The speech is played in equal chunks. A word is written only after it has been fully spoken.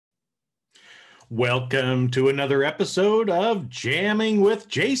Welcome to another episode of Jamming with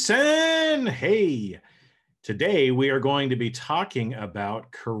Jason. Hey, today we are going to be talking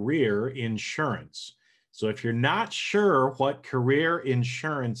about career insurance. So if you're not sure what career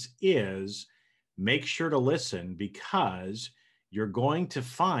insurance is, make sure to listen because you're going to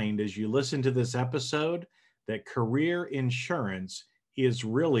find as you listen to this episode that career insurance is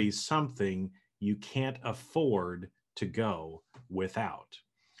really something you can't afford to go without.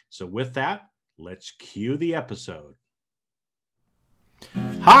 So with that, let's cue the episode.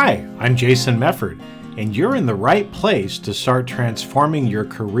 Hi, I'm Jason Mefford, and you're in the right place to start transforming your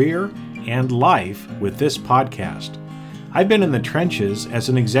career and life with this podcast. I've been in the trenches as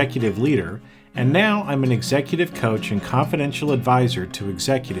an executive leader, and now I'm an executive coach and confidential advisor to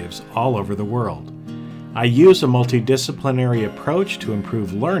executives all over the world. I use a multidisciplinary approach to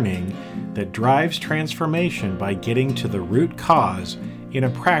improve learning that drives transformation by getting to the root cause in a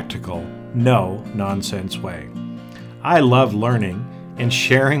practical, no-nonsense way. I love learning and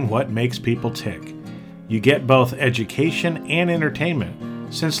sharing what makes people tick. You get both education and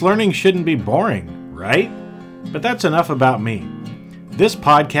entertainment, since learning shouldn't be boring, right? But that's enough about me. This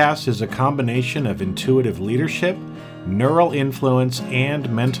podcast is a combination of intuitive leadership, neural influence, and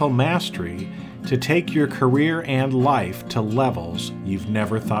mental mastery to take your career and life to levels you've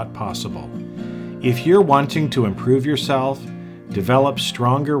never thought possible. If you're wanting to improve yourself, develop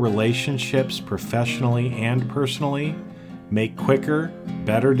stronger relationships professionally and personally, make quicker,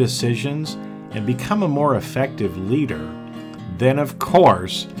 better decisions, and become a more effective leader, then of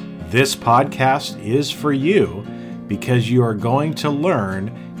course, this podcast is for you because you are going to learn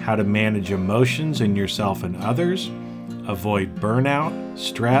how to manage emotions in yourself and others, avoid burnout,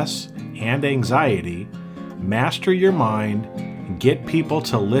 stress, and anxiety, master your mind, get people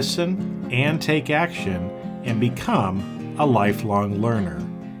to listen and take action, and become a lifelong learner.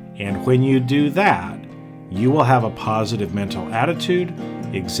 And when you do that, you will have a positive mental attitude,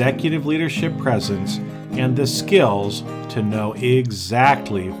 executive leadership presence, and the skills to know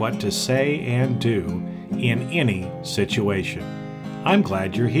exactly what to say and do in any situation. I'm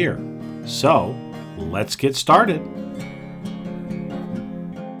glad you're here. So, let's get started.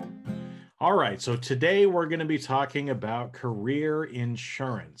 All right, so today we're going to be talking about career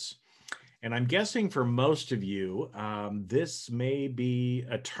insurance. And I'm guessing for most of you, this may be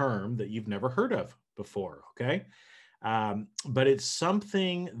a term that you've never heard of before, okay? But it's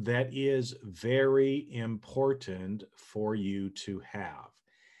something that is very important for you to have.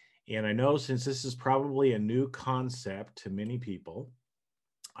 And I know since this is probably a new concept to many people,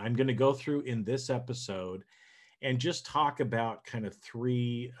 I'm going to go through in this episode and just talk about kind of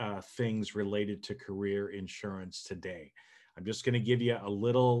three things related to career insurance today. I'm just going to give you a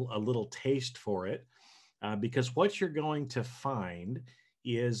little taste for it because what you're going to find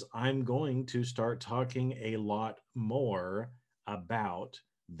is I'm going to start talking a lot more about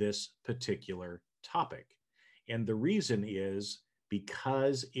this particular topic. And the reason is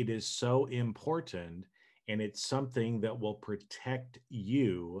because it is so important and it's something that will protect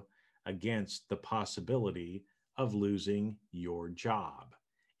you against the possibility of losing your job.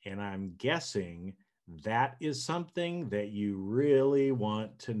 And I'm guessing that is something that you really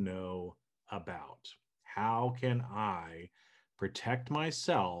want to know about. How can I protect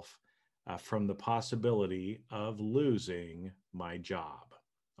myself from the possibility of losing my job?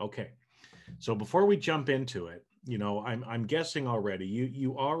 Okay, so before we jump into it, I'm guessing already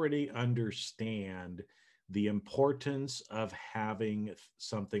you already understand the importance of having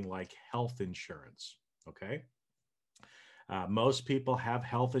something like health insurance. Okay. Most people have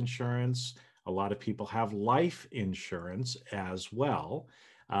health insurance. A lot of people have life insurance as well,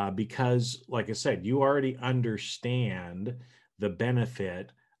 because, like I said, you already understand the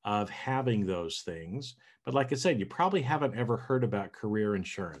benefit of having those things. But like I said, you probably haven't ever heard about career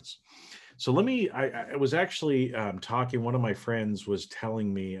insurance. So I was actually talking, one of my friends was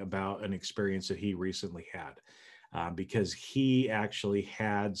telling me about an experience that he recently had because he actually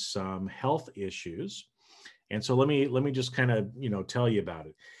had some health issues. And so let me just kind of, tell you about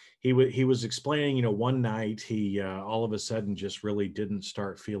it. He was explaining, one night he all of a sudden just really didn't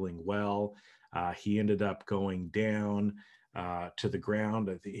start feeling well. He ended up going down to the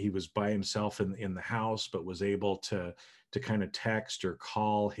ground. He was by himself in the house, but was able to kind of text or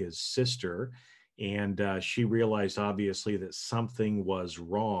call his sister. And she realized obviously that something was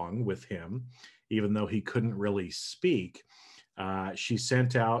wrong with him, even though he couldn't really speak. She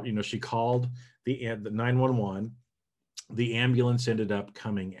sent out, she called the 911. The ambulance ended up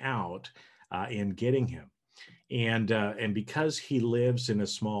coming out and getting him. And because he lives in a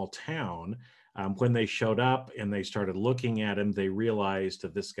small town, When they showed up and they started looking at him, they realized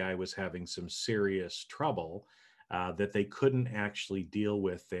that this guy was having some serious trouble that they couldn't actually deal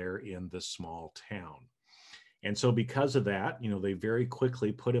with there in the small town. And so because of that, they very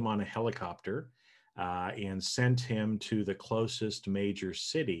quickly put him on a helicopter and sent him to the closest major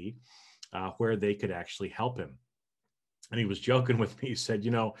city where they could actually help him. And he was joking with me. He said,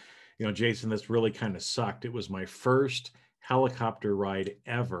 Jason, this really kind of sucked. It was my first helicopter ride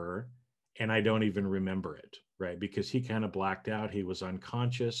ever, and I don't even remember it, right? Because he kind of blacked out. He was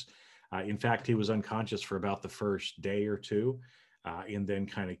unconscious. In fact, he was unconscious for about the first day or two, and then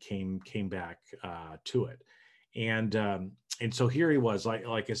kind of came back to it. And so here he was,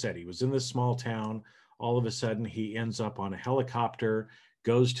 like I said, he was in this small town. All of a sudden, he ends up on a helicopter,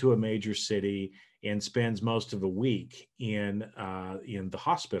 goes to a major city, and spends most of a week in the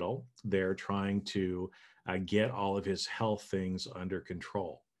hospital there, trying to get all of his health things under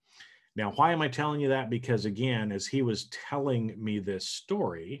control. Now, why am I telling you that? Because again, as he was telling me this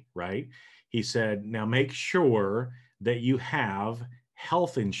story, right, he said, now make sure that you have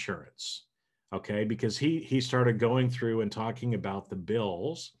health insurance. Okay, because he started going through and talking about the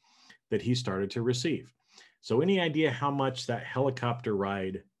bills that he started to receive. So any idea how much that helicopter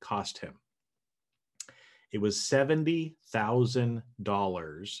ride cost him? It was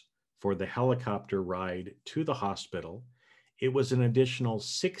 $70,000 for the helicopter ride to the hospital. It was an additional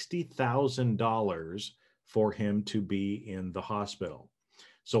 $60,000 for him to be in the hospital.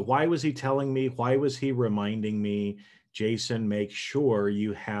 So why was he telling me? Why was he reminding me, Jason, make sure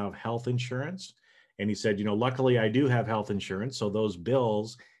you have health insurance? And he said, luckily I do have health insurance, so those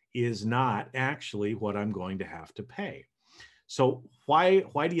bills is not actually what I'm going to have to pay. So why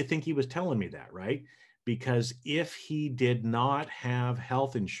do you think he was telling me that, right? Because if he did not have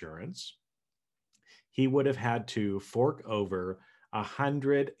health insurance, he would have had to fork over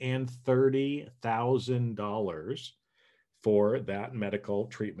 $130,000 for that medical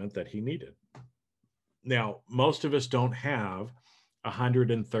treatment that he needed. Now, most of us don't have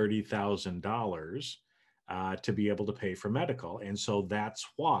 $130,000 to be able to pay for medical. And so that's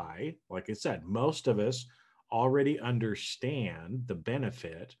why, like I said, most of us already understand the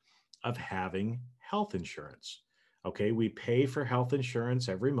benefit of having health insurance. Okay, we pay for health insurance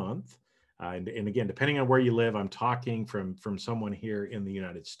every month. And again, depending on where you live, I'm talking from someone here in the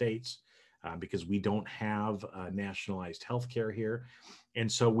United States because we don't have nationalized healthcare here.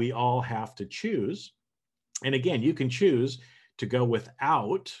 And so we all have to choose. And again, you can choose to go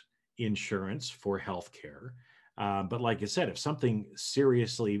without insurance for healthcare. But like I said, if something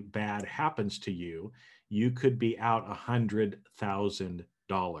seriously bad happens to you, you could be out $100,000.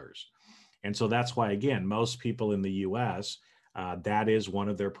 And so that's why, again, most people in the US, that is one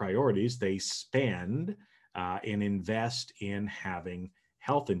of their priorities. They spend and invest in having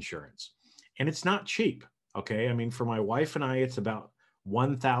health insurance. And it's not cheap. Okay. I mean, for my wife and I, it's about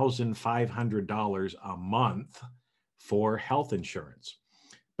 $1,500 a month for health insurance.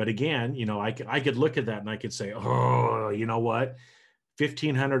 But again, I could look at that and I could say, oh, you know what?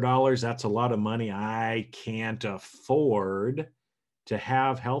 $1,500, that's a lot of money. I can't afford to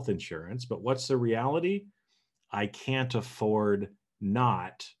have health insurance. But what's the reality? I can't afford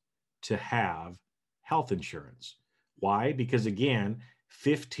not to have health insurance. Why? Because again,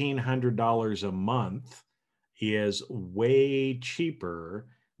 $1,500 a month is way cheaper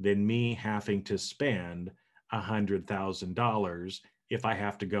than me having to spend $100,000 if I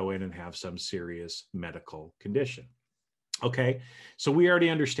have to go in and have some serious medical condition. Okay, so we already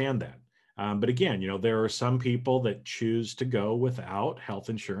understand that. But again, there are some people that choose to go without health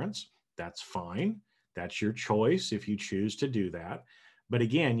insurance. That's fine. That's your choice if you choose to do that. But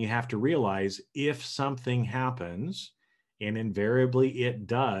again, you have to realize if something happens, and invariably it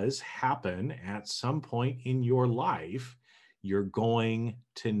does happen at some point in your life, you're going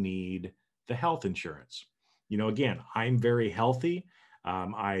to need the health insurance. Again, I'm very healthy.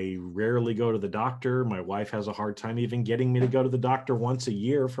 I rarely go to the doctor. My wife has a hard time even getting me to go to the doctor once a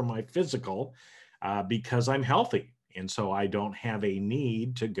year for my physical because I'm healthy. And so I don't have a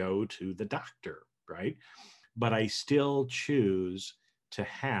need to go to the doctor, right? But I still choose to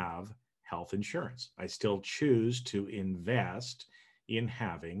have health insurance. I still choose to invest in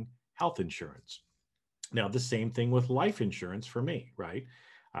having health insurance. Now, the same thing with life insurance for me, right?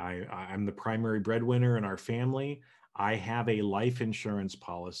 I'm the primary breadwinner in our family. I have a life insurance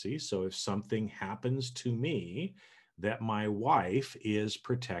policy. So if something happens to me, that my wife is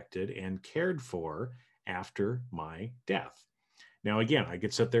protected and cared for after my death. Now, again, I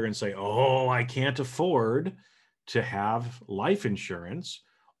could sit there and say, oh, I can't afford to have life insurance.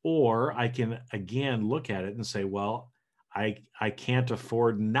 Or I can, again, look at it and say, well, I can't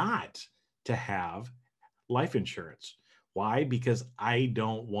afford not to have life insurance. Why? Because I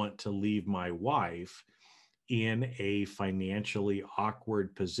don't want to leave my wife in a financially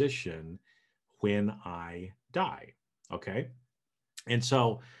awkward position when I die. Okay. And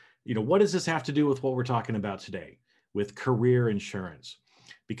so, what does this have to do with what we're talking about today with career insurance?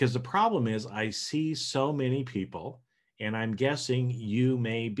 Because the problem is, I see so many people, and I'm guessing you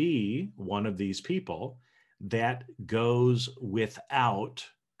may be one of these people that goes without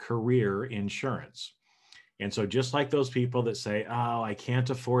career insurance. And so, just like those people that say, "Oh, I can't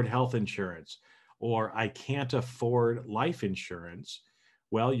afford health insurance," or "I can't afford life insurance,"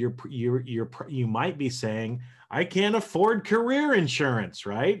 well, you might be saying, "I can't afford career insurance,"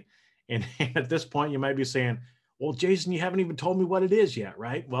 right? And at this point, you might be saying, "Well, Jason, you haven't even told me what it is yet,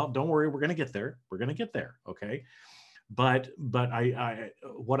 right?" Well, don't worry, we're going to get there. We're going to get there, okay? But the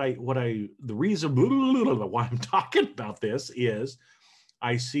reason why I'm talking about this is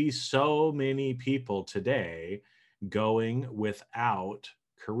I see so many people today going without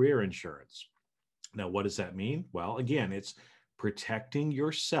career insurance. Now, what does that mean? Well, again, it's protecting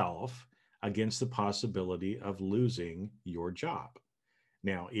yourself against the possibility of losing your job.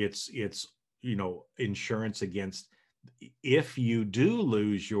 Now, it's insurance against if you do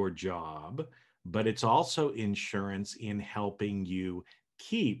lose your job, but it's also insurance in helping you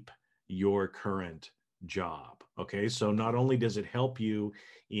keep your current job. Okay, so not only does it help you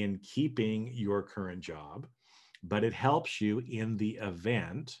in keeping your current job, but it helps you in the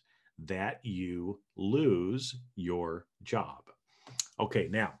event that you lose your job. Okay,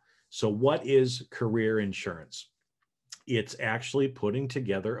 now, so what is career insurance? It's actually putting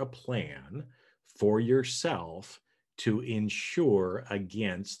together a plan for yourself to insure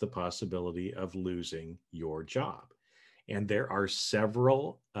against the possibility of losing your job. And there are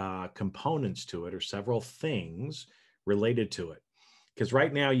several components to it, or several things related to it. Because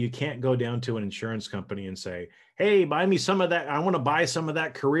right now you can't go down to an insurance company and say, "Hey, buy me some of that. I want to buy some of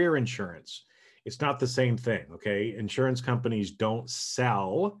that career insurance." It's not the same thing. Okay. Insurance companies don't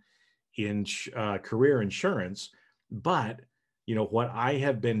sell in career insurance, but what I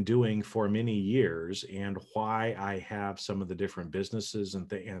have been doing for many years, and why I have some of the different businesses and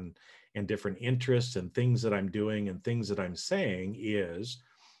different interests and things that I'm doing and things that I'm saying, is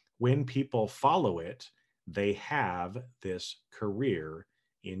when people follow it, they have this career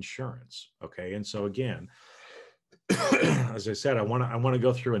insurance. Okay. And so again, as I said, I want to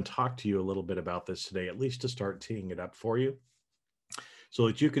go through and talk to you a little bit about this today, at least to start teeing it up for you, so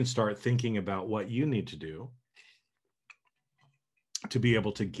that you can start thinking about what you need to do to be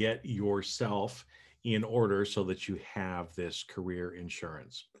able to get yourself in order so that you have this career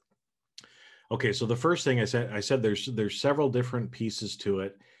insurance. Okay, so the first thing I said there's several different pieces to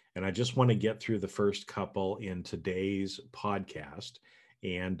it, and I just want to get through the first couple in today's podcast.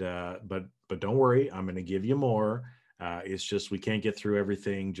 And but don't worry, I'm going to give you more. It's just we can't get through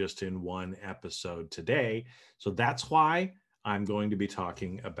everything just in one episode today, so that's why I'm going to be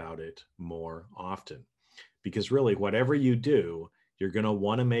talking about it more often. Because really, whatever you do, you're going to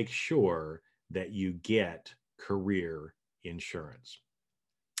want to make sure that you get career insurance.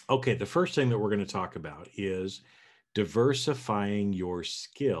 Okay, the first thing that we're going to talk about is diversifying your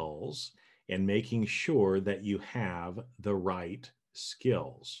skills and making sure that you have the right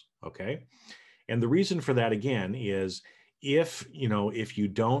skills. Okay. And the reason for that, again, is if you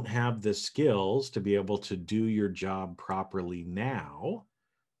don't have the skills to be able to do your job properly now,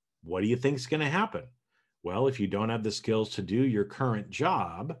 what do you think is going to happen? Well, if you don't have the skills to do your current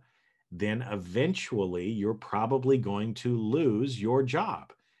job, then eventually you're probably going to lose your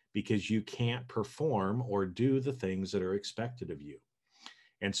job because you can't perform or do the things that are expected of you.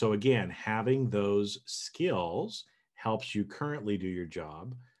 And so again, having those skills helps you currently do your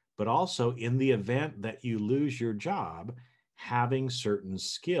job, but also in the event that you lose your job, having certain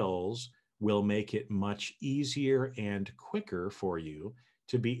skills will make it much easier and quicker for you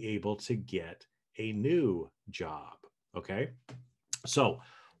to be able to get a new job. Okay. So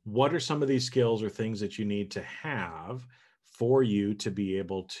what are some of these skills or things that you need to have for you to be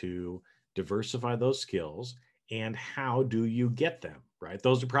able to diversify those skills, and how do you get them, right?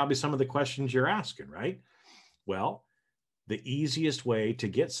 Those are probably some of the questions you're asking, right? Well, the easiest way to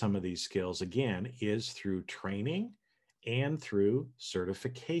get some of these skills, again, is through training and through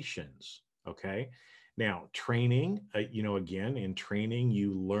certifications. Okay. Now, training, again, in training,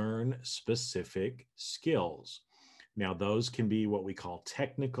 you learn specific skills. Now, those can be what we call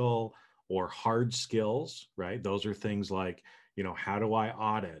technical or hard skills, right? Those are things like, how do I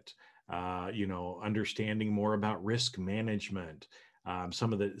audit? Understanding more about risk management,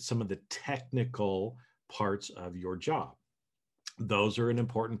 some of the technical parts of your job. Those are an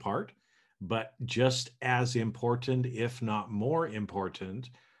important part, But just as important, if not more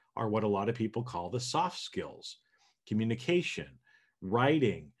important, are what a lot of people call the soft skills: communication,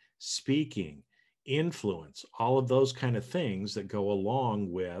 writing, speaking, influence, all of those kind of things that go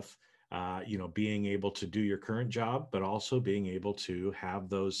along with being able to do your current job, but also being able to have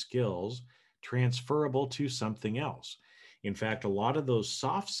those skills transferable to something else. In fact, a lot of those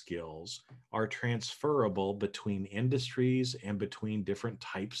soft skills are transferable between industries and between different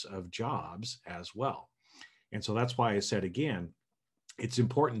types of jobs as well. And so that's why I said, again, it's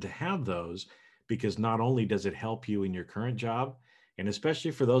important to have those, because not only does it help you in your current job, and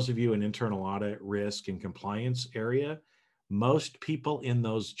especially for those of you in internal audit, risk, and compliance area, most people in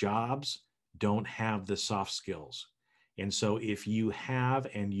those jobs don't have the soft skills. And so if you have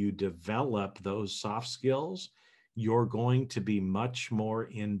and you develop those soft skills, you're going to be much more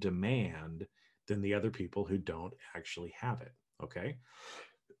in demand than the other people who don't actually have it. Okay.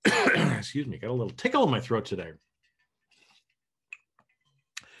 Excuse me, got a little tickle in my throat today.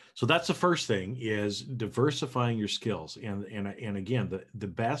 So that's the first thing, is diversifying your skills. And again,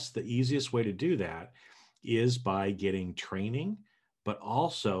 the easiest way to do that is by getting training, but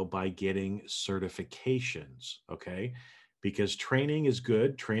also by getting certifications. Okay. Because training is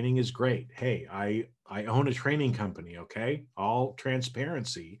good. Training is great. Hey, I own a training company. Okay. All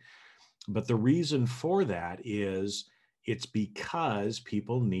transparency. But the reason for that is it's because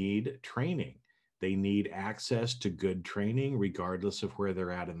people need training. They need access to good training, regardless of where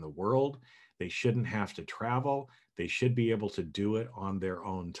they're at in the world. They shouldn't have to travel. They should be able to do it on their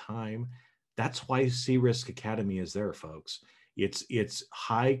own time. That's why CRisk Academy is there, folks. It's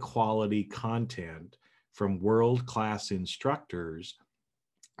high quality content from world-class instructors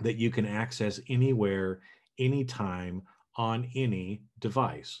that you can access anywhere, anytime, on any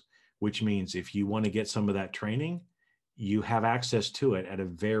device, which means if you want to get some of that training, you have access to it at a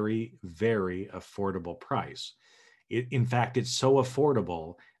very, very affordable price. In fact, it's so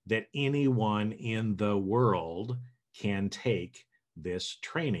affordable that anyone in the world can take this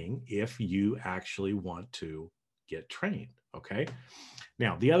training if you actually want to get trained. Okay.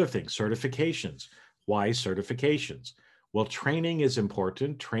 Now, the other thing, certifications. Why certifications? Well, training is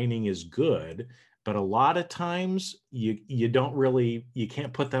important. Training is good, but a lot of times you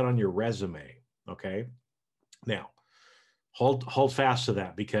can't put that on your resume. Okay. Now, hold fast to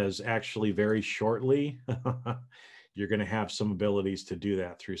that, because actually very shortly you're going to have some abilities to do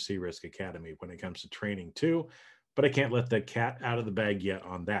that through CRisk Academy when it comes to training too. But I can't let the cat out of the bag yet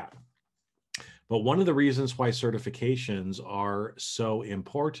on that. But one of the reasons why certifications are so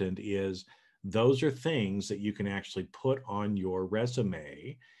important is those are things that you can actually put on your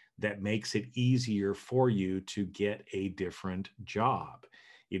resume that makes it easier for you to get a different job.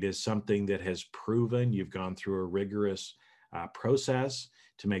 It is something that has proven you've gone through a rigorous process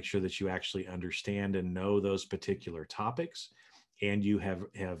to make sure that you actually understand and know those particular topics, and you have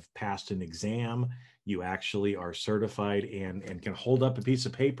passed an exam. You actually are certified and can hold up a piece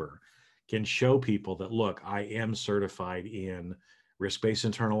of paper, can show people that, look, I am certified in risk-based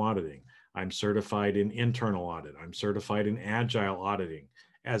internal auditing. I'm certified in internal audit. I'm certified in agile auditing,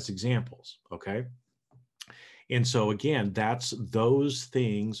 as examples. Okay. And so again, those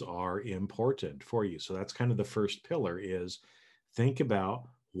things are important for you. So that's kind of the first pillar, is think about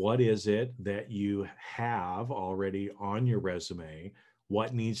what is it that you have already on your resume?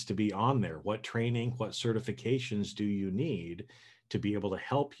 What needs to be on there? What training, what certifications do you need to be able to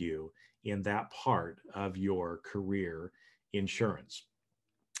help you in that part of your career insurance?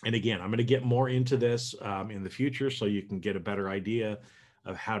 And again, I'm going to get more into this in the future, so you can get a better idea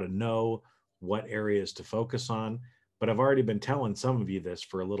of how to know what areas to focus on. But I've already been telling some of you this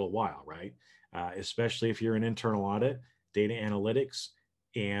for a little while, right? Especially if you're in internal audit, data analytics,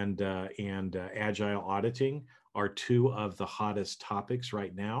 and agile auditing are two of the hottest topics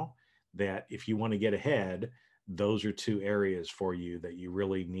right now, that if you want to get ahead, those are two areas for you that you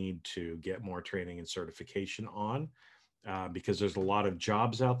really need to get more training and certification on, because there's a lot of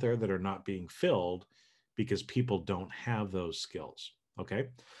jobs out there that are not being filled because people don't have those skills. Okay.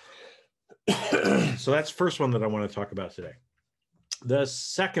 So that's the first one that I want to talk about today. The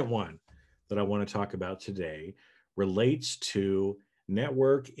second one that I want to talk about today relates to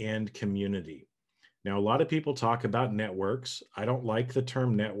network and community. Now, a lot of people talk about networks. I don't like the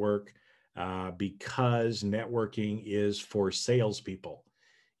term network because networking is for salespeople.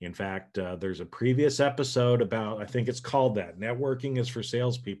 In fact, there's a previous episode about, I think it's called that, networking is for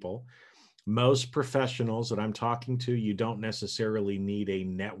salespeople. Most professionals that I'm talking to, you don't necessarily need a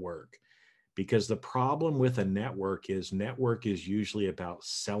network, because the problem with a network is usually about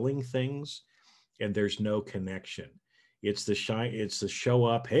selling things and there's no connection. It's the show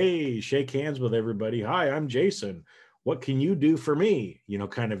up, hey, shake hands with everybody. Hi, I'm Jason. What can you do for me?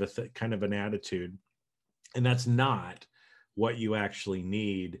 Kind of kind of an attitude. And that's not what you actually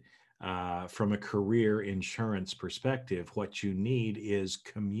need from a career insurance perspective. What you need is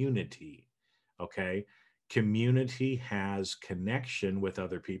community. Okay. Community has connection with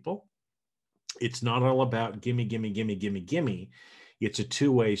other people. It's not all about gimme, gimme, gimme, gimme, gimme. It's a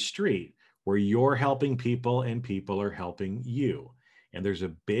two-way street where you're helping people and people are helping you. And there's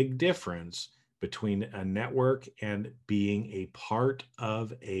a big difference between a network and being a part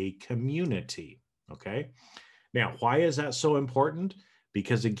of a community. Okay. Now, why is that so important?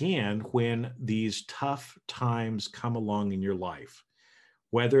 Because again, when these tough times come along in your life,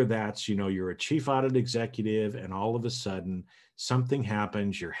 whether that's, you're a chief audit executive and all of a sudden something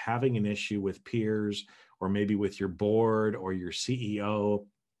happens, you're having an issue with peers or maybe with your board or your CEO,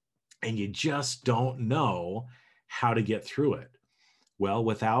 and you just don't know how to get through it. Well,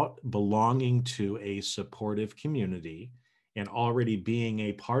 without belonging to a supportive community and already being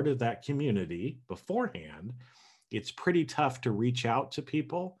a part of that community beforehand, it's pretty tough to reach out to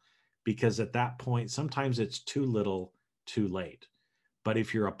people because at that point, sometimes it's too little, too late. But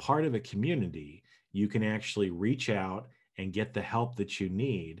if you're a part of a community, you can actually reach out and get the help that you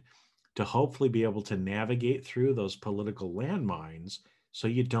need to hopefully be able to navigate through those political landmines so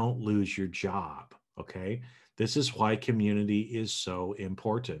you don't lose your job. Okay. This is why community is so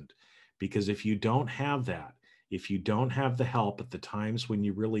important, because if you don't have that, if you don't have the help at the times when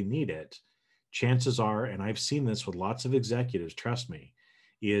you really need it, chances are, and I've seen this with lots of executives, trust me,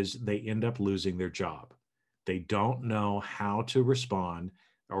 is they end up losing their job. They don't know how to respond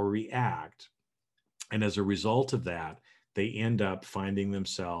or react. And as a result of that, they end up finding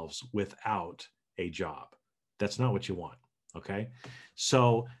themselves without a job. That's not what you want. Okay.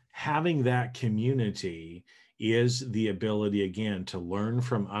 So having that community is the ability, again, to learn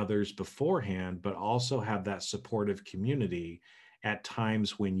from others beforehand, but also have that supportive community at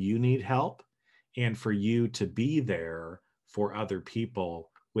times when you need help and for you to be there for other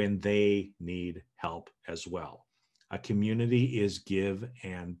people when they need help as well. A community is give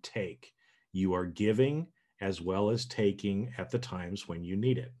and take. You are giving as well as taking at the times when you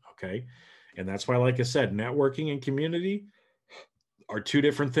need it. Okay. And that's why, like I said, networking and community are two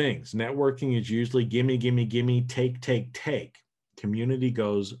different things. Networking is usually gimme, gimme, gimme, take, take, take. Community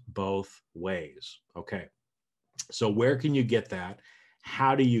goes both ways. Okay. So, where can you get that?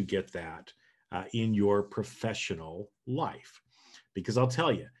 How do you get that in your professional life? Because I'll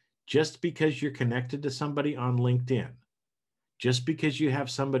tell you, just because you're connected to somebody on LinkedIn, just because you have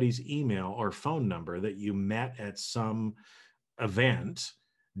somebody's email or phone number that you met at some event,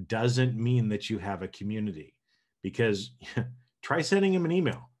 doesn't mean that you have a community. Because try sending them an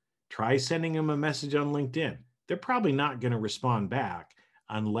email, try sending them a message on LinkedIn. They're probably not going to respond back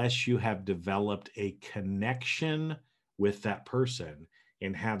unless you have developed a connection with that person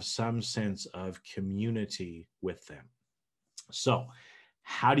and have some sense of community with them. So,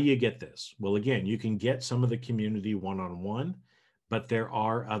 how do you get this? Well, again, you can get some of the community one-on-one, but there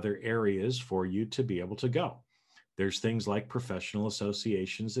are other areas for you to be able to go. There's things like professional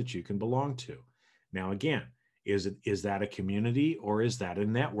associations that you can belong to. Now, again, is that a community or is that a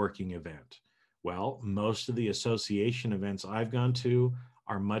networking event? Well, most of the association events I've gone to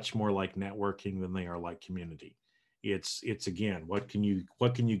are much more like networking than they are like community. It's again, what can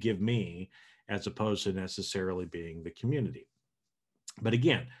you give me as opposed to necessarily being the community. But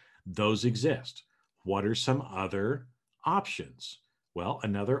again, those exist. What are some other options? Well,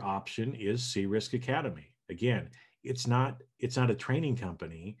 another option is CRisk Academy. Again, it's not a training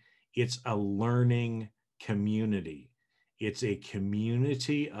company, it's a learning community. It's a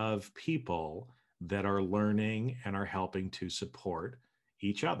community of people that are learning and are helping to support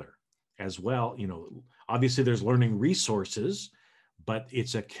each other as well. Obviously there's learning resources, but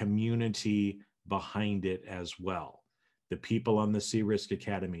it's a community behind it as well. The people on the CRisk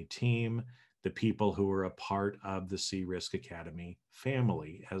Academy team, the people who are a part of the CRisk Academy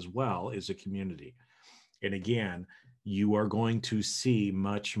family as well is a community. And again, you are going to see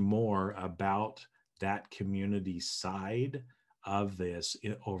much more about that community side of this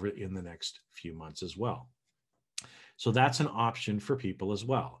over in the next few months as well. So that's an option for people as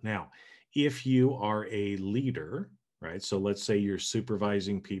well. Now, if you are a leader, right? So let's say you're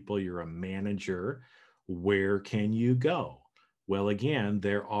supervising people, you're a manager, where can you go? Well, again,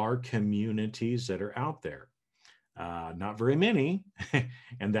 there are communities that are out there. Not very many.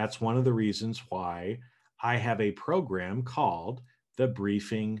 And that's one of the reasons why I have a program called the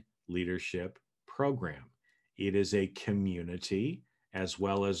Briefing Leadership Program. It is a community as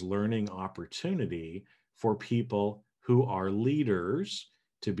well as learning opportunity for people who are leaders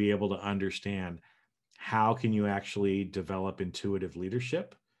to be able to understand how can you actually develop intuitive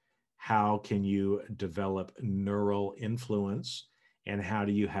leadership? How can you develop neural influence? And how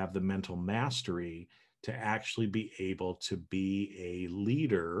do you have the mental mastery to actually be able to be a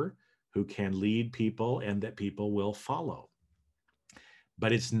leader who can lead people and that people will follow?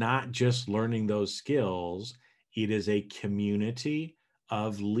 But it's not just learning those skills, it is a community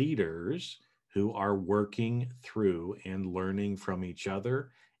of leaders who are working through and learning from each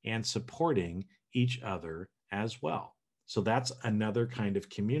other and supporting each other as well. So that's another kind of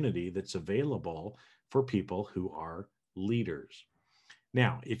community that's available for people who are leaders.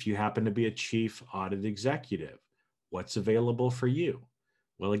 Now, if you happen to be a chief audit executive, what's available for you?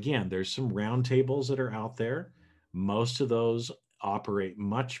 Well, again, there's some roundtables that are out there. Most of those operate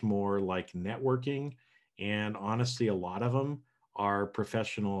much more like networking. And honestly, a lot of them are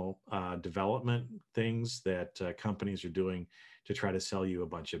professional development things that companies are doing to try to sell you a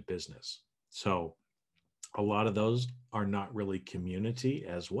bunch of business. So a lot of those are not really community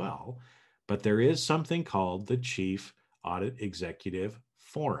as well, but there is something called the Chief Audit Executive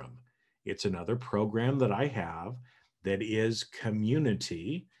Forum. It's another program that I have that is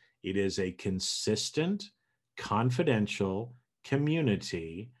community. It is a consistent, confidential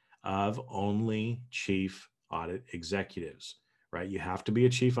community of only chief audit executives, right? You have to be a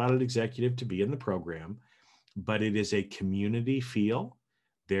chief audit executive to be in the program, but it is a community feel.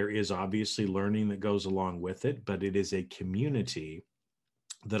 There is obviously learning that goes along with it, but it is a community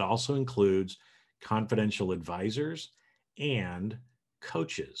that also includes confidential advisors and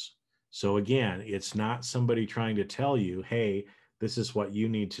coaches. So again, it's not somebody trying to tell you, hey, this is what you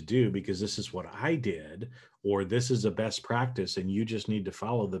need to do because this is what I did, or this is a best practice and you just need to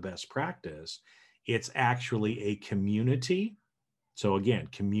follow the best practice. It's actually a community. So again,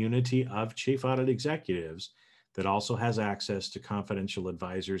 community of chief audit executives that also has access to confidential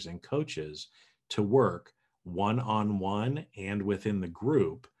advisors and coaches to work one-on-one and within the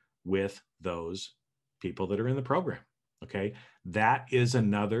group with those people that are in the program. Okay, that is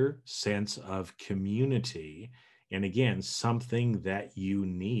another sense of community. And again, something that you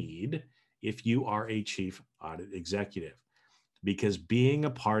need if you are a chief audit executive, because being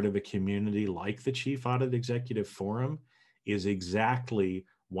a part of a community like the Chief Audit Executive Forum is exactly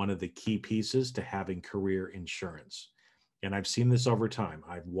one of the key pieces to having career insurance. And I've seen this over time.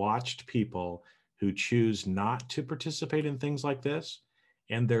 I've watched people who choose not to participate in things like this,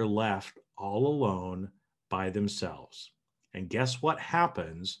 and they're left all alone by themselves. And guess what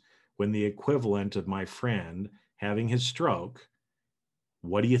happens when the equivalent of my friend having his stroke?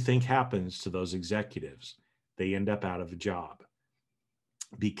 What do you think happens to those executives? They end up out of a job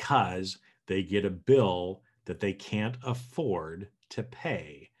because they get a bill that they can't afford to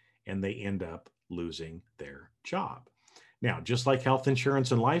pay, and they end up losing their job. Now, just like health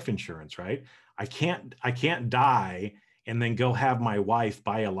insurance and life insurance, right? I can't die and then go have my wife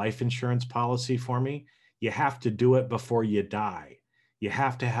buy a life insurance policy for me. You have to do it before you die. You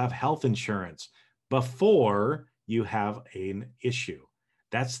have to have health insurance before you have an issue.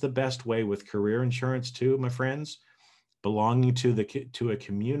 That's the best way with career insurance too, my friends. Belonging to a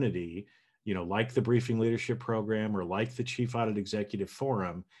community, like the Briefing Leadership Program or like the Chief Audit Executive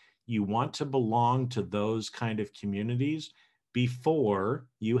Forum, you want to belong to those kind of communities before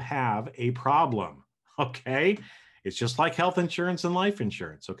you have a problem. Okay, it's just like health insurance and life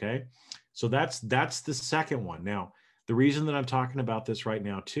insurance. Okay, so that's the second one. Now, the reason that I'm talking about this right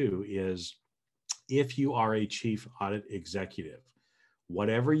now too is if you are a chief audit executive,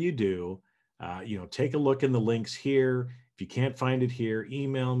 whatever you do, take a look in the links here. If you can't find it here,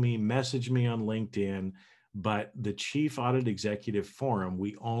 email me, message me on LinkedIn. But the Chief Audit Executive Forum,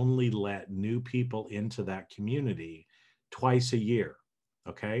 we only let new people into that community twice a year.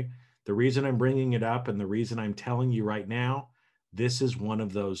 Okay. The reason I'm bringing it up and the reason I'm telling you right now, this is one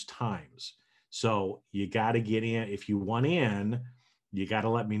of those times. So you got to get in. If you want in, you got to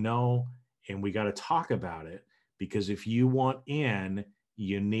let me know and we got to talk about it, because if you want in,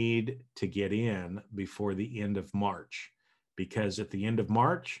 you need to get in before the end of March, because at the end of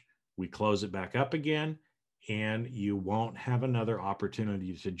March, we close it back up again and you won't have another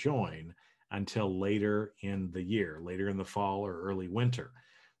opportunity to join until later in the year, later in the fall or early winter.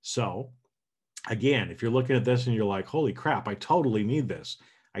 So again, if you're looking at this and you're like, holy crap, I totally need this.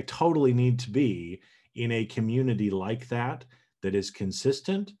 I totally need to be in a community like that is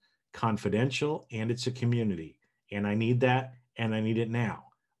consistent, confidential, and it's a community. And I need that, and I need it now.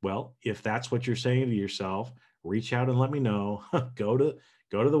 Well, if that's what you're saying to yourself, reach out and let me know. Go to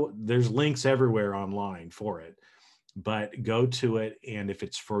there's links everywhere online for it, but go to it. And if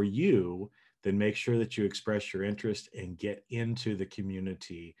it's for you, then make sure that you express your interest and get into the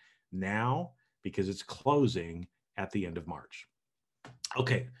community now, because it's closing at the end of March.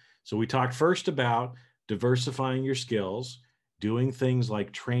 Okay, so we talked first about diversifying your skills, doing things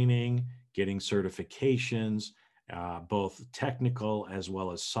like training, getting certifications, both technical as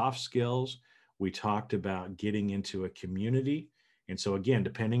well as soft skills. We talked about getting into a community. And so, again,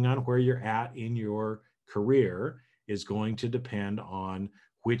 depending on where you're at in your career, is going to depend on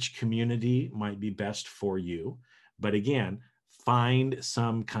which community might be best for you. But again, find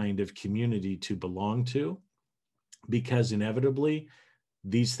some kind of community to belong to, because inevitably,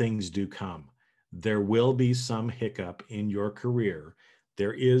 these things do come. There will be some hiccup in your career.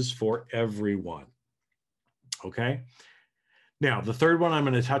 There is for everyone. Okay. Now, the third one I'm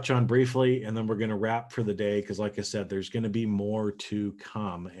going to touch on briefly, and then we're going to wrap for the day, because like I said, there's going to be more to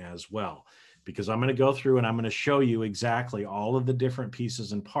come as well, because I'm going to go through and I'm going to show you exactly all of the different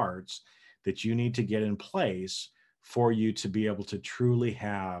pieces and parts that you need to get in place for you to be able to truly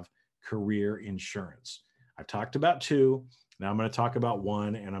have career insurance. I've talked about two. Now I'm going to talk about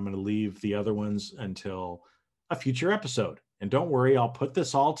one, and I'm going to leave the other ones until a future episode. And don't worry, I'll put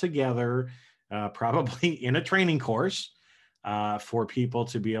this all together probably in a training course for people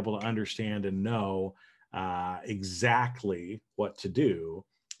to be able to understand and know exactly what to do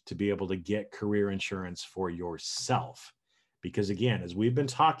to be able to get career insurance for yourself. Because again, as we've been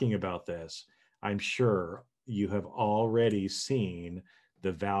talking about this, I'm sure you have already seen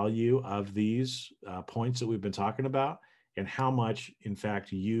the value of these points that we've been talking about, and how much, in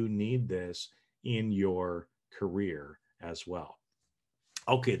fact, you need this in your career as well.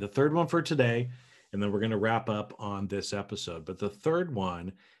 Okay, the third one for today, and then we're going to wrap up on this episode. But the third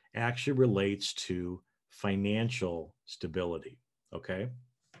one actually relates to financial stability. Okay.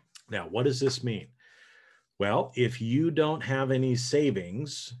 Now, what does this mean? Well, if you don't have any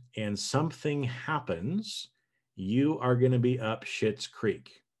savings and something happens, you are going to be up Schitt's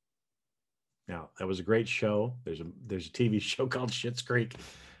Creek. Now, that was a great show. There's a TV show called Schitt's Creek.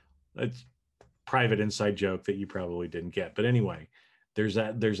 It's a private inside joke that you probably didn't get. But anyway, there's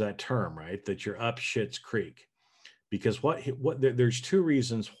that term, right? That you're up Schitt's Creek. Because there's two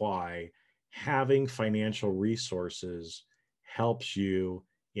reasons why having financial resources helps you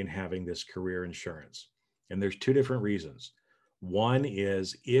in having this career insurance. And there's two different reasons. One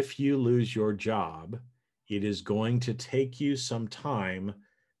is, if you lose your job, it is going to take you some time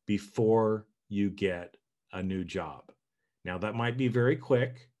before you get a new job. Now, that might be very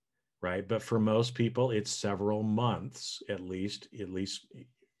quick, right? But for most people, it's several months, at least,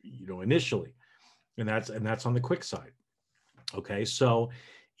 initially. And that's on the quick side. Okay. So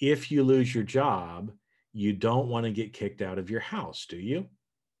if you lose your job, you don't want to get kicked out of your house, do you?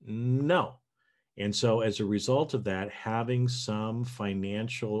 No. And so as a result of that, having some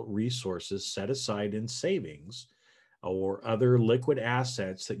financial resources set aside in savings or other liquid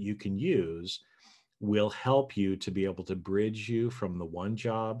assets that you can use will help you to be able to bridge you from the one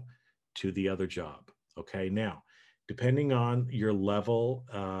job to the other job. Okay. Now, depending on your level,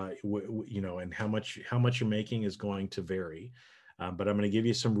 and how much you're making is going to vary. But I'm going to give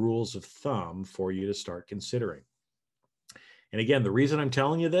you some rules of thumb for you to start considering. And again, the reason I'm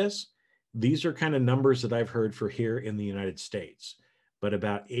telling you this, these are kind of numbers that I've heard for here in the United States. But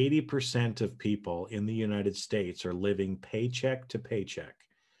about 80% of people in the United States are living paycheck to paycheck,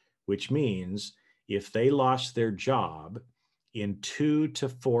 which means if they lost their job in 2 to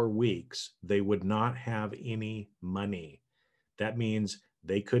 4 weeks, they would not have any money. That means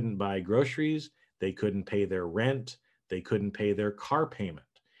they couldn't buy groceries, they couldn't pay their rent, they couldn't pay their car payment.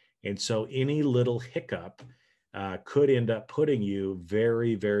 And so any little hiccup could end up putting you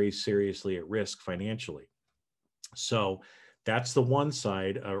very, very seriously at risk financially. So that's the one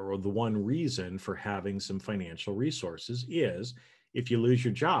side, or the one reason for having some financial resources, is if you lose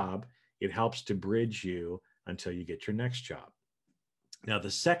your job, it helps to bridge you until you get your next job. Now,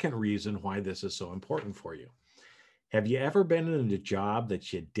 the second reason why this is so important for you: have you ever been in a job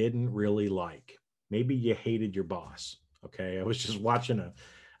that you didn't really like? Maybe you hated your boss. Okay. I was just watching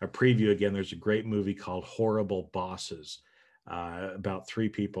a preview again. There's a great movie called Horrible Bosses, about 3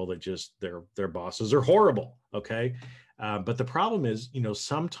 people that just, their bosses are horrible. Okay. But the problem is,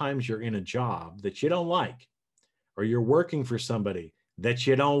 sometimes you're in a job that you don't like, or you're working for somebody that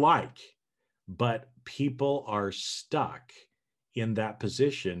you don't like, but people are stuck in that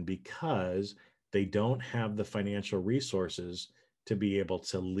position because they don't have the financial resources to be able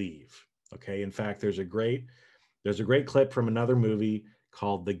to leave. Okay. In fact, there's a great clip from another movie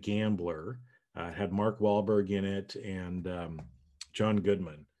called The Gambler. It had Mark Wahlberg in it and John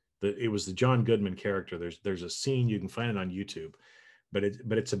Goodman. It was the John Goodman character. There's a scene, you can find it on YouTube, but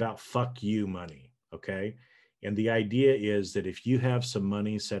it's about fuck you money. Okay. And the idea is that if you have some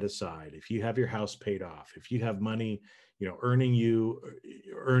money set aside, if you have your house paid off, if you have money, earning you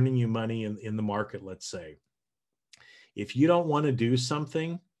money in the market, let's say, if you don't want to do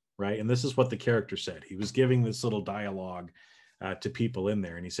something, right? And this is what the character said. He was giving this little dialogue to people in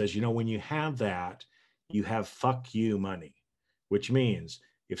there. And he says, when you have that, you have fuck you money, which means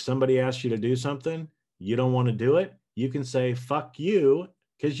if somebody asks you to do something, you don't want to do it, you can say fuck you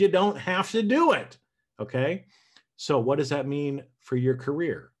because you don't have to do it. Okay. So what does that mean for your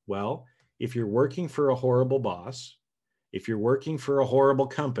career? Well, if you're working for a horrible boss, if you're working for a horrible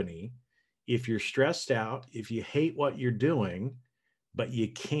company, if you're stressed out, if you hate what you're doing, but you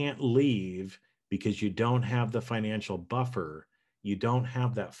can't leave because you don't have the financial buffer, you don't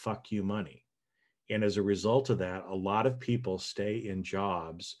have that fuck you money. And as a result of that, a lot of people stay in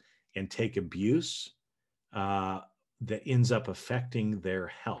jobs and take abuse that ends up affecting their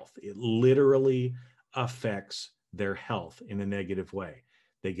health. It literally affects their health in a negative way.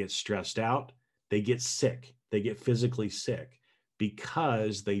 They get stressed out, they get sick, they get physically sick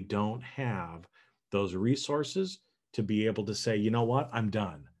because they don't have those resources to be able to say, you know what, I'm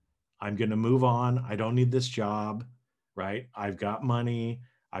done. I'm going to move on. I don't need this job, right? I've got money.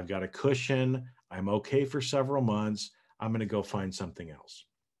 I've got a cushion. I'm okay for several months. I'm going to go find something else.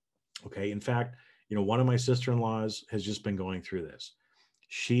 Okay. In fact, one of my sister-in-laws has just been going through this.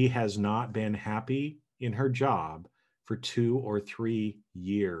 She has not been happy in her job for 2 or 3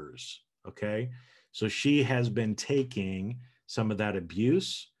 years. Okay. So she has been taking some of that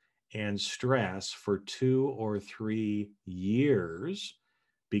abuse and stress for 2 or 3 years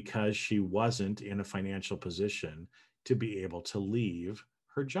because she wasn't in a financial position to be able to leave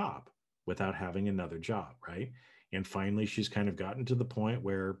her job without having another job. Right. And finally, she's kind of gotten to the point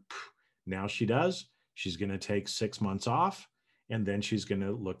where now she does. She's going to take 6 months off and then she's going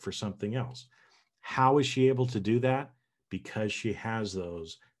to look for something else. How is she able to do that? Because she has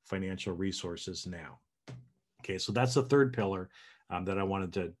those financial resources now. Okay, so that's the third pillar that I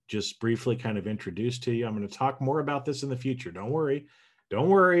wanted to just briefly kind of introduce to you. I'm going to talk more about this in the future. Don't worry. Don't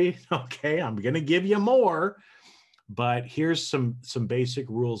worry. Okay, I'm going to give you more. But here's some basic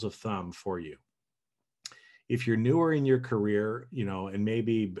rules of thumb for you. If you're newer in your career, and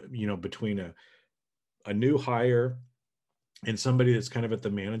maybe, between a new hire and somebody that's kind of at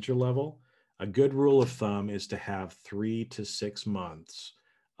the manager level, a good rule of thumb is to have 3 to 6 months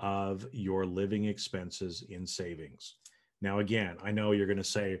of your living expenses in savings. Now, again, I know you're going to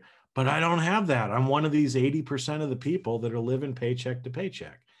say, but I don't have that. I'm one of these 80% of the people that are living paycheck to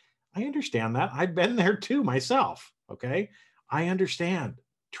paycheck. I understand that. I've been there too myself. Okay. I understand.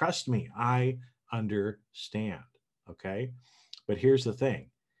 Trust me, I understand. Okay. But here's the thing.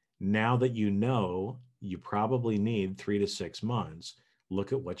 Now that you know you probably need 3 to 6 months,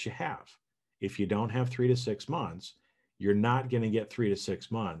 look at what you have. If you don't have 3 to 6 months, you're not going to get 3 to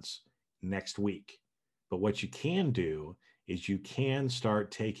 6 months next week. But what you can do is you can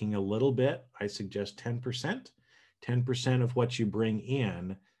start taking a little bit. I suggest 10%. 10% of what you bring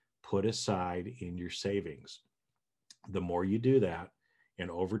in, put aside in your savings. The more you do that, and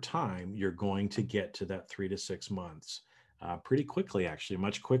over time, you're going to get to that 3 to 6 months pretty quickly, actually,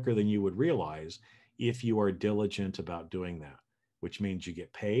 much quicker than you would realize if you are diligent about doing that, which means you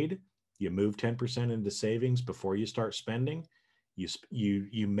get paid, you move 10% into savings before you start spending,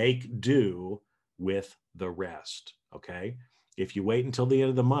 you make do with the rest. Okay. If you wait until the end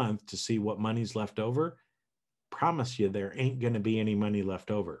of the month to see what money's left over, promise you there ain't going to be any money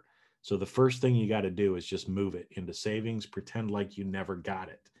left over. So the first thing you got to do is just move it into savings, pretend like you never got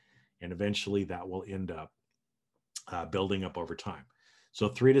it. And eventually that will end up building up over time. So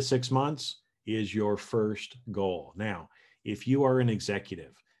 3 to 6 months is your first goal. Now, if you are an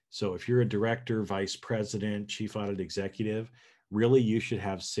executive, so if you're a director, vice president, chief audit executive, really you should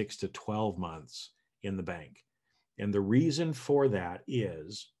have 6 to 12 months in the bank. And the reason for that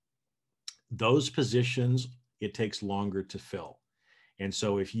is those positions, it takes longer to fill. And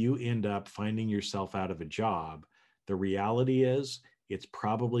so if you end up finding yourself out of a job, the reality is it's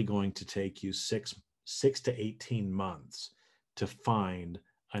probably going to take you six to 18 months to find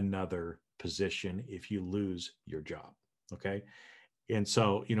another position if you lose your job. Okay. And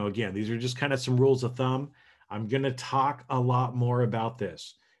so, again, these are just kind of some rules of thumb. I'm going to talk a lot more about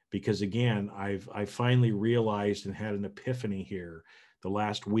this because, again, I've finally realized and had an epiphany here the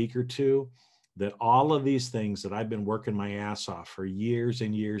last week or two that all of these things that I've been working my ass off for years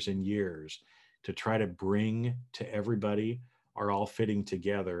and years and years to try to bring to everybody are all fitting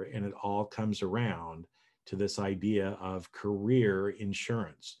together. And it all comes around to this idea of career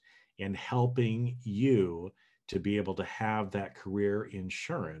insurance and helping you to be able to have that career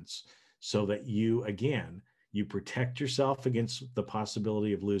insurance so that you protect yourself against the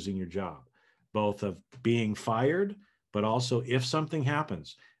possibility of losing your job, both of being fired, but also if something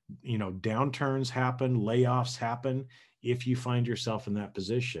happens, downturns happen, layoffs happen. If you find yourself in that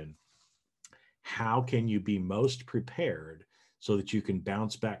position, how can you be most prepared so that you can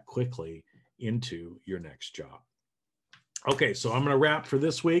bounce back quickly into your next job? Okay, so I'm going to wrap for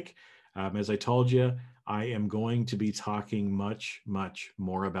this week. As I told you, I am going to be talking much, much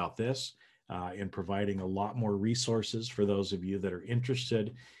more about this and providing a lot more resources for those of you that are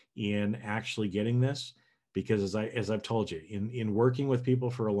interested in actually getting this. Because as I've told you, in working with people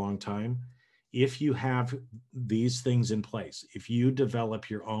for a long time, if you have these things in place, if you develop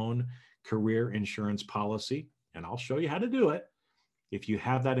your own career insurance policy, and I'll show you how to do it, if you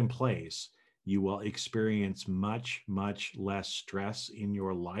have that in place, you will experience much, much less stress in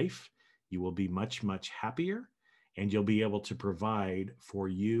your life. You will be much, much happier, and you'll be able to provide for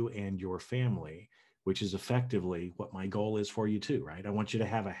you and your family, which is effectively what my goal is for you too, right? I want you to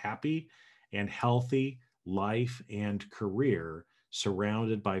have a happy and healthy life and career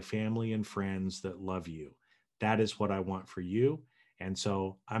surrounded by family and friends that love you. That is what I want for you. And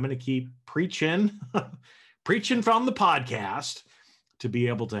so I'm going to keep preaching, preaching from the podcast to be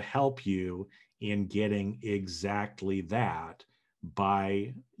able to help you in getting exactly that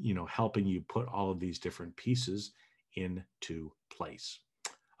by, helping you put all of these different pieces into place.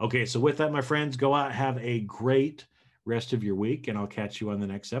 Okay, so with that, my friends, go out, have a great rest of your week, and I'll catch you on the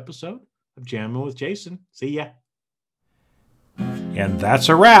next episode of Jamming with Jason. See ya. And that's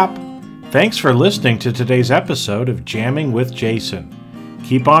a wrap. Thanks for listening to today's episode of Jamming with Jason.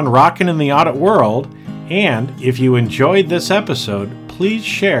 Keep on rocking in the audit world, and if you enjoyed this episode, please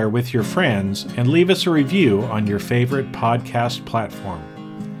share with your friends and leave us a review on your favorite podcast platform.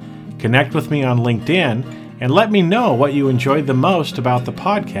 Connect with me on LinkedIn and let me know what you enjoyed the most about the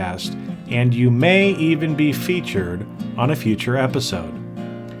podcast, and you may even be featured on a future episode.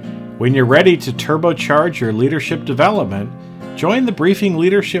 When you're ready to turbocharge your leadership development, join the Briefing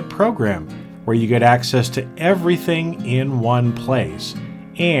Leadership Program, where you get access to everything in one place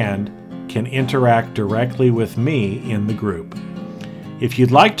and can interact directly with me in the group. If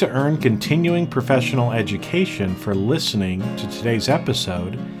you'd like to earn continuing professional education for listening to today's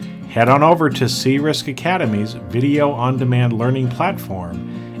episode, head on over to CRisk Academy's video on-demand learning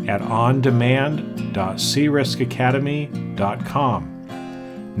platform at ondemand.criskacademy.com.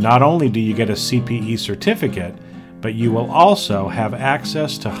 Not only do you get a CPE certificate, but you will also have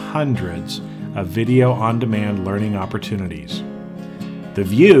access to hundreds of video on-demand learning opportunities. The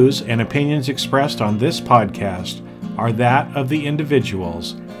views and opinions expressed on this podcast are that of the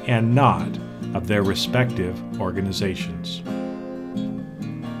individuals and not of their respective organizations.